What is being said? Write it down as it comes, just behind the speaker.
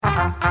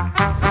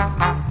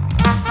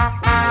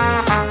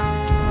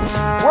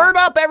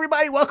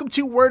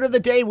to Word of the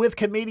Day with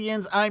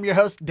Comedians. I'm your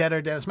host,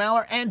 Dennis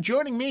Maller, and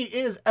joining me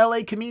is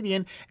LA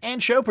comedian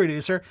and show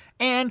producer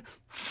and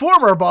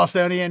former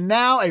Bostonian,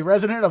 now a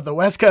resident of the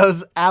West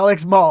Coast,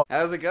 Alex Malt.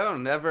 How's it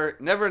going?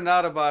 Never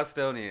not a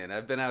Bostonian.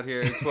 I've been out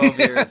here 12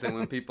 years, and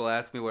when people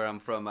ask me where I'm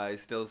from, I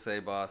still say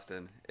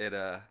Boston. It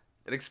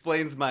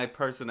explains my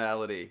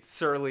personality,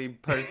 surly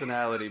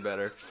personality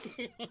better.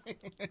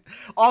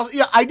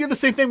 Yeah, I do the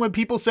same thing when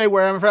people say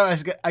where I'm from.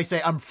 I say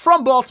I'm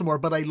from Baltimore,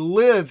 but I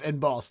live in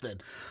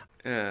Boston.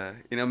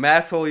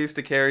 Masshole used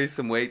to carry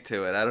some weight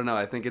to it. I don't know.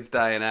 I think it's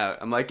dying out.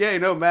 I'm like, hey,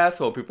 no,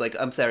 Masshole. People are like,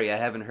 I'm sorry, I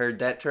haven't heard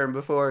that term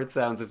before. It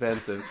sounds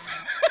offensive.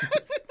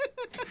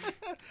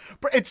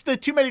 It's the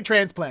too many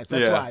transplants.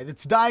 That's why.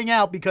 It's dying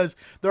out because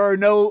there are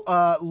no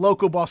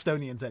local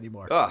Bostonians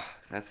anymore. Oh,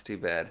 that's too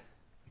bad.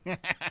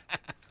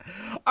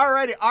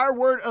 Alrighty, our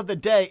word of the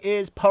day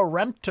is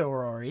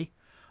peremptory.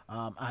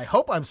 I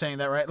hope I'm saying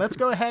that right. Let's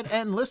go ahead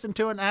and listen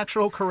to an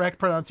actual correct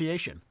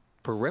pronunciation.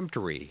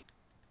 Peremptory.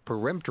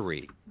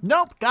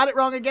 Nope, got it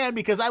wrong again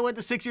because I went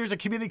to 6 years of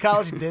community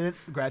college and didn't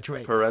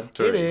graduate.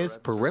 Peremptory. It is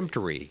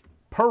Peremptory.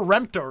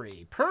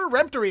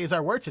 Peremptory is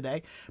our word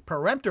today.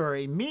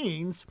 Peremptory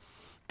means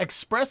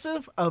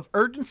expressive of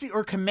urgency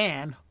or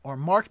command or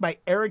marked by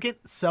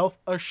arrogant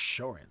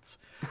self-assurance.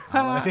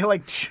 I feel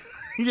like...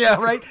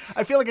 Yeah, right?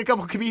 I feel like a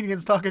couple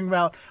comedians talking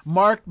about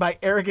marked by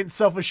arrogant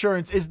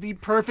self-assurance is the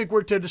perfect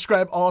word to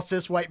describe all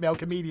cis white male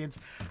comedians.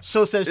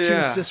 So says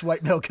two cis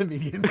white male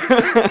comedians.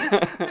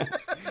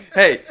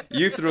 Hey,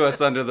 you threw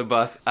us under the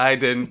bus. I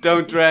didn't.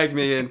 Don't drag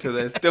me into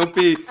this. Don't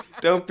be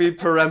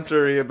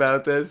peremptory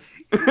about this.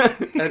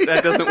 that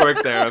doesn't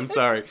work there. I'm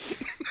sorry.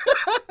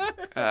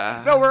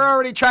 No, we're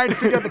already trying to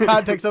figure out the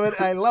context of it.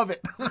 I love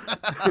it.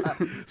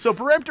 So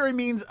peremptory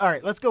means, all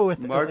right, let's go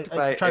with marked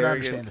by try to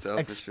arrogant understand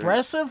this.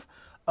 Expressive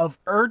of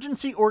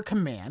urgency or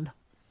command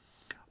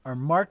are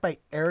marked by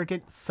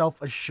arrogant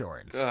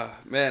self-assurance. Oh,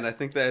 man, I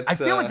think that's... I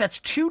feel like that's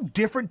two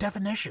different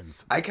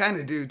definitions. I kind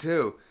of do,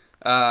 too.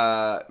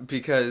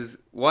 Because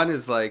one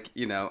is like,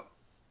 you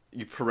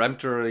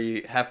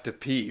peremptorily have to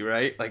pee,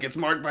 right? Like, it's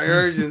marked by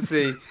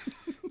urgency.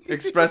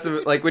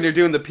 Expressive, like when you're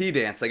doing the pee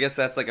dance, I guess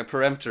that's like a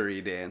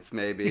peremptory dance,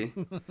 maybe.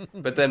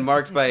 But then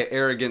marked by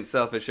arrogant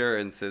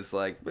self-assurance is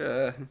like,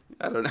 I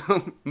don't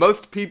know.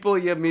 Most people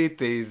you meet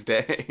these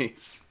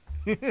days.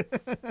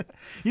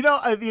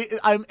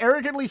 I'm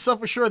arrogantly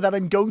self-assured that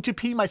I'm going to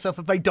pee myself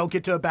if I don't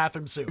get to a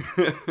bathroom soon.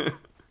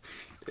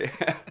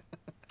 Yeah.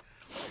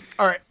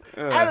 All right.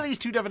 Out of these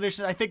two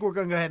definitions, I think we're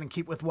going to go ahead and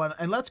keep with one.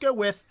 And let's go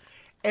with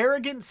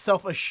arrogant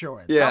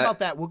self-assurance. Yeah. How about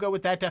that? We'll go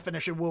with that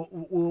definition.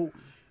 We'll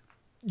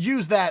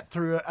use that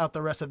throughout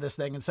the rest of this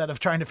thing instead of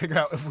trying to figure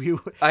out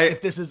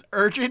if this is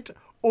urgent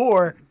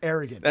or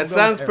arrogant. That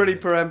sounds pretty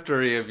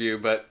peremptory of you,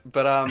 but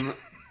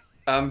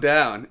I'm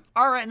down.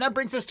 All right, and that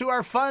brings us to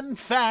our fun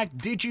fact,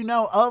 did you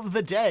know, of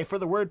the day for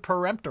the word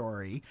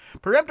peremptory.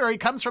 Peremptory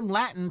comes from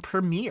Latin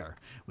premiere,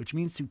 which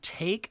means to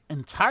take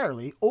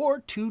entirely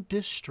or to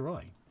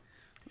destroy.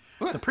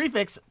 What? The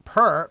prefix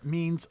per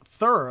means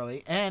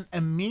thoroughly, and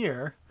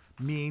emir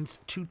means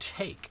to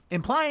take.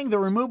 Implying the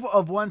removal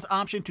of one's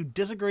option to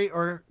disagree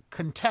or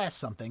contest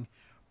something,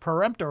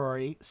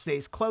 peremptory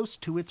stays close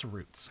to its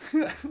roots.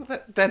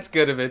 That's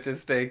good of it to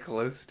stay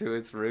close to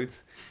its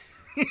roots.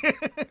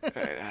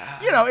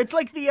 It's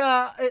like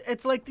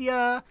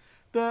the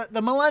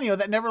millennial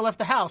that never left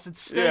the house.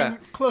 It's staying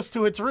close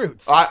to its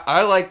roots.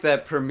 I like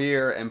that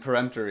premiere and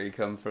peremptory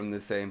come from the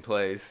same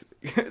place.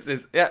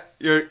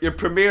 Your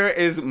premiere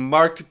is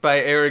marked by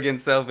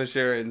arrogant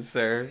self-assurance,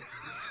 sir.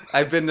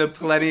 I've been to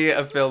plenty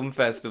of film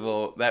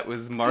festival that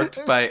was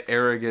marked by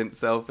arrogant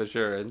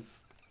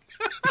self-assurance.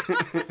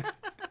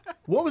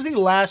 What was the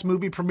last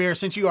movie premiere,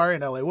 since you are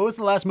in LA, what was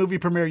the last movie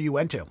premiere you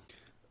went to?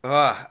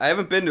 I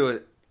haven't been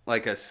to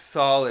a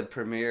solid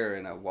premiere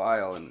in a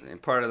while,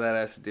 and part of that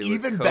has to do with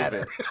Even COVID.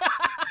 better.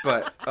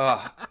 But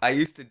I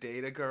used to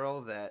date a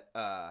girl that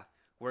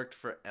worked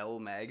for Elle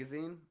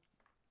magazine,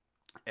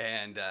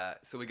 and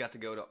so we got to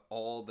go to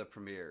all the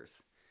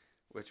premieres,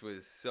 which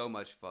was so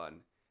much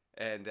fun.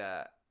 And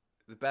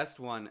the best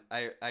one,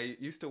 I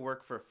used to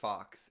work for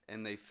Fox,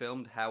 and they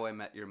filmed How I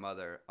Met Your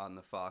Mother on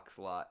the Fox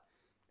lot.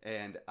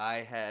 And I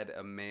had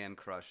a man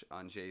crush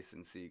on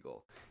Jason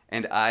Segel.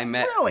 And I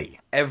met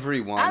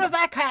everyone. Out of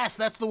that cast,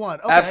 that's the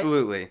one. Okay.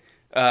 Absolutely.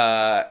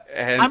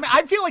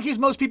 I feel like he's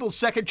most people's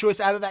second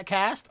choice out of that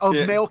cast,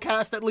 male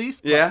cast at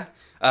least. Yeah.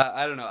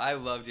 I don't know. I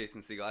love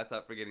Jason Segel. I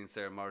thought Forgetting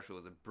Sarah Marshall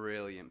was a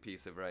brilliant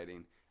piece of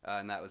writing.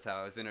 And that was how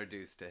I was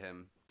introduced to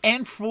him.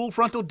 And full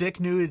frontal dick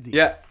nudity.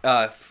 Yeah,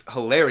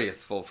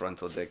 hilarious full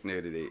frontal dick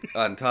nudity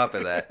on top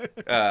of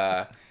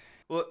that.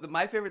 Well,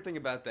 my favorite thing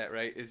about that,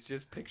 right, is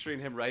just picturing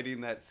him writing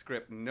that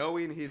script,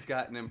 knowing he's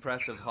got an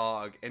impressive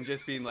hog, and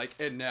just being like,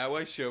 and now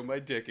I show my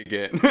dick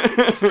again.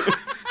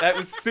 That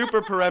was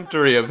super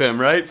peremptory of him,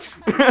 right?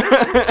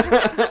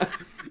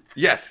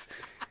 Yes.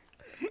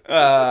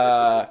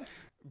 So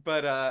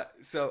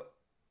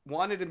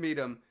wanted to meet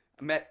him.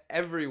 Met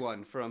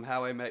everyone from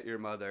How I Met Your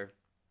Mother.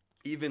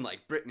 Even like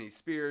Britney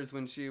Spears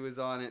when she was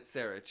on it,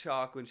 Sarah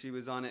Chalke when she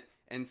was on it,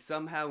 and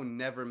somehow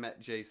never met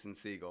Jason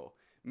Segel.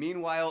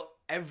 Meanwhile,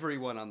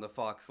 everyone on the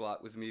Fox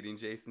lot was meeting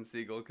Jason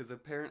Segel because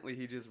apparently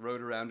he just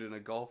rode around in a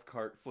golf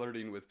cart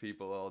flirting with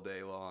people all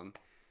day long.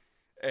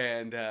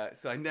 And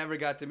so I never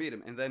got to meet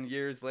him. And then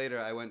years later,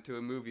 I went to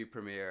a movie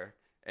premiere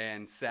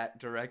and sat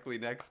directly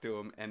next to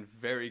him and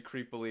very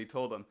creepily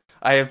told him,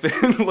 I have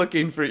been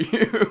looking for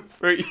you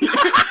for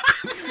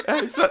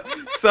years.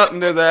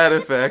 Something to that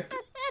effect.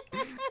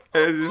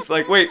 And it's just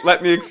like, wait,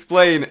 let me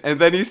explain. And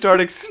then you start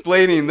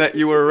explaining that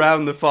you were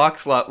around the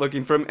Fox lot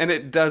looking for him, and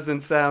it doesn't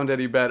sound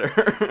any better.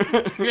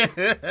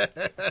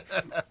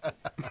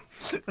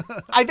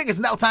 I think it's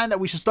now time that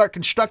we should start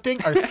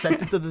constructing our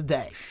sentence of the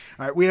day.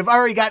 All right, we have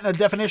already gotten a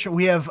definition.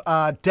 We have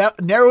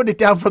narrowed it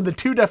down from the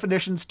 2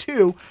 definitions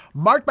to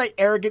marked by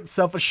arrogant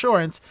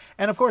self-assurance.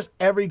 And of course,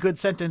 every good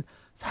sentence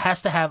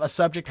has to have a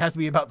subject, has to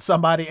be about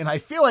somebody. And I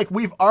feel like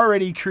we've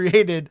already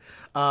created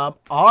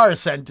our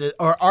sentence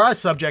or our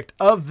subject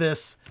of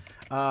this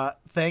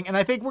thing. And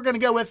I think we're going to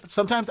go with,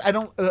 sometimes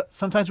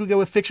we go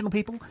with fictional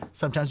people.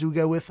 Sometimes we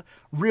go with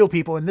real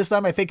people. And this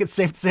time I think it's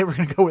safe to say we're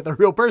going to go with a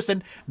real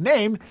person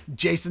named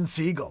Jason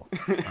Segel.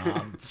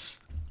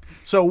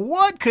 So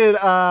what could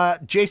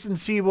Jason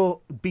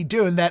Segel be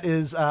doing that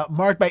is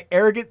marked by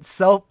arrogant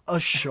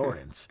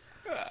self-assurance?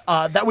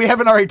 That we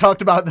haven't already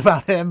talked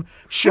about him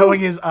showing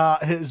his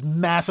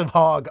massive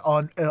hog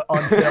on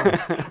film.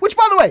 Which,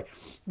 by the way,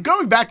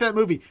 going back to that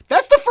movie,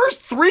 that's the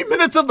first 3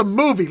 minutes of the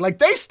movie. Like,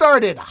 they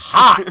started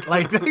hot.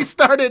 Like, they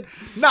started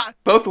not...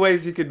 Both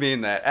ways you could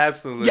mean that.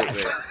 Absolutely.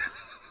 Yes.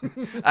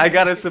 I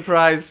got a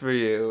surprise for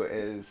you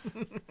is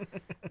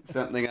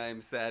something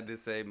I'm sad to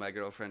say my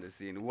girlfriend has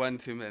seen one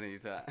too many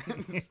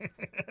times.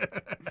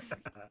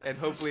 And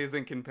hopefully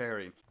isn't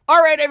comparing.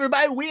 All right,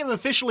 everybody, we have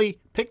officially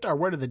picked our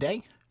word of the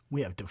day.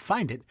 We have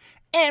defined it,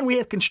 and we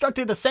have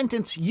constructed a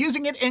sentence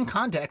using it in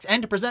context.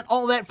 And to present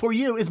all that for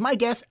you is my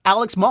guest,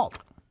 Alex Malt.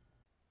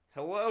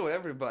 Hello,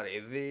 everybody.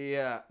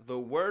 The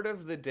word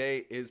of the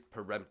day is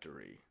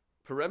peremptory.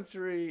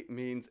 Peremptory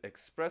means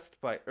expressed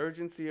by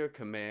urgency or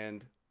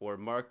command, or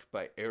marked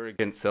by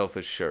arrogant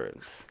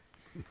self-assurance.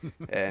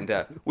 And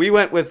we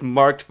went with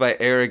marked by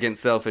arrogant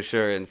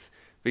self-assurance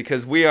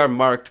because we are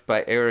marked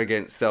by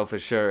arrogant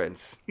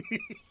self-assurance.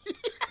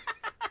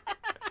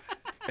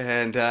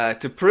 And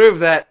to prove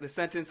that, the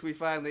sentence we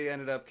finally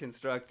ended up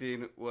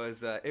constructing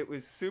was, it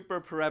was super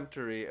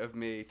peremptory of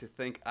me to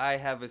think I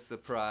have a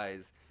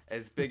surprise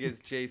as big as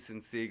Jason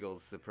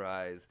Segel's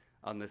surprise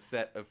on the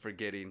set of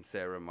Forgetting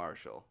Sarah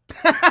Marshall.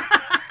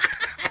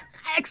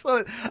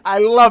 Excellent. I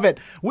love it.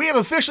 We have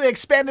officially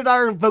expanded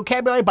our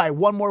vocabulary by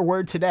one more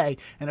word today.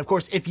 And of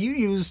course, if you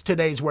use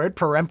today's word,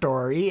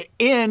 peremptory,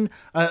 in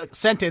a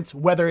sentence,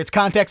 whether it's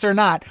context or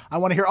not, I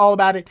want to hear all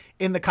about it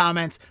in the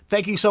comments.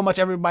 Thank you so much,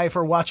 everybody,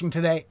 for watching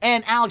today.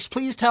 And Alex,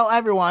 please tell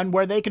everyone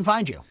where they can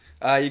find you.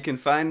 You can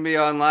find me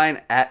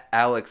online at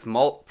Alex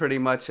Malt, pretty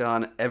much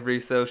on every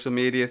social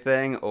media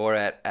thing, or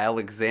at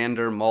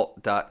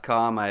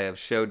alexandermalt.com. I have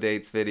show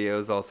dates,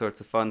 videos, all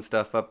sorts of fun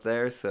stuff up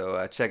there,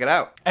 so check it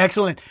out.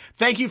 Excellent.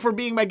 Thank you for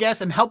being my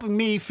guest and helping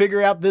me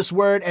figure out this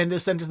word and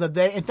this sentence of the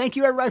day. And thank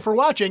you, everybody, for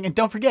watching. And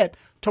don't forget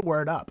to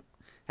word up.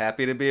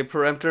 Happy to be a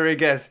peremptory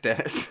guest,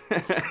 Dennis.